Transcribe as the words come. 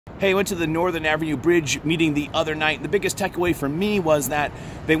Hey, I went to the Northern Avenue Bridge meeting the other night. The biggest takeaway for me was that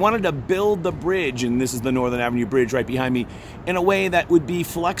they wanted to build the bridge, and this is the Northern Avenue Bridge right behind me, in a way that would be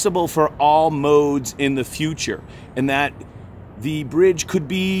flexible for all modes in the future, and that the bridge could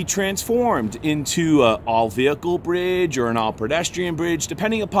be transformed into an all-vehicle bridge or an all-pedestrian bridge,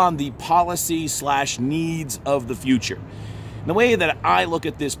 depending upon the policy/needs of the future. And the way that I look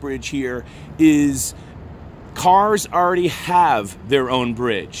at this bridge here is cars already have their own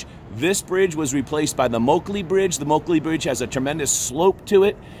bridge. This bridge was replaced by the Moakley Bridge. The Moakley Bridge has a tremendous slope to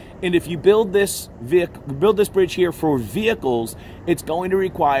it. And if you build this bridge here for vehicles, it's going to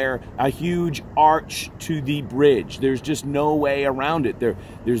require a huge arch to the bridge. There's just no way around it.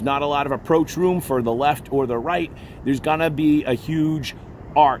 There's not a lot of approach room for the left or the right. There's gonna be a huge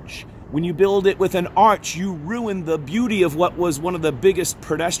arch. When you build it with an arch, you ruin the beauty of what was one of the biggest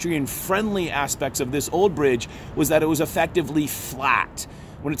pedestrian-friendly aspects of this old bridge, was that it was effectively flat.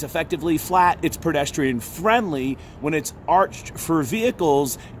 When it's effectively flat, it's pedestrian-friendly. When it's arched for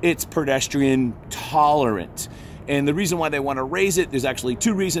vehicles, it's pedestrian-tolerant. And the reason why they want to raise it, there's actually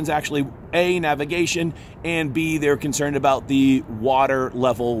two reasons, actually. A, navigation, and B, they're concerned about the water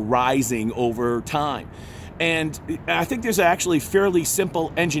level rising over time. And I think there's actually a fairly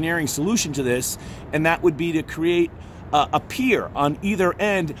simple engineering solution to this, and that would be to create a pier on either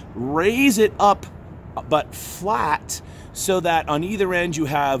end, raise it up but flat, so that on either end you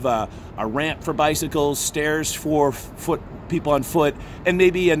have a ramp for bicycles, stairs for people on foot, and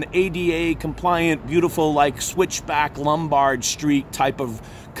maybe an ADA compliant, beautiful, like switchback Lombard Street type of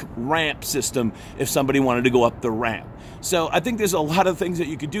ramp system if somebody wanted to go up the ramp. So I think there's a lot of things that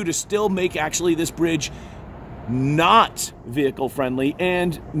you could do to still make actually this bridge not vehicle friendly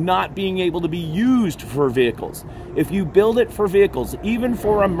and not being able to be used for vehicles. If you build it for vehicles, even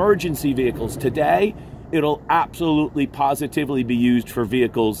for emergency vehicles today, it'll absolutely positively be used for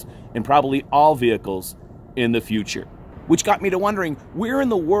vehicles, and probably all vehicles in the future. Which got me to wondering, where in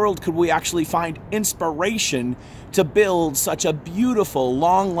the world could we actually find inspiration to build such a beautiful,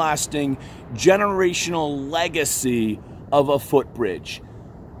 long-lasting, generational legacy of a footbridge?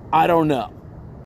 I don't know.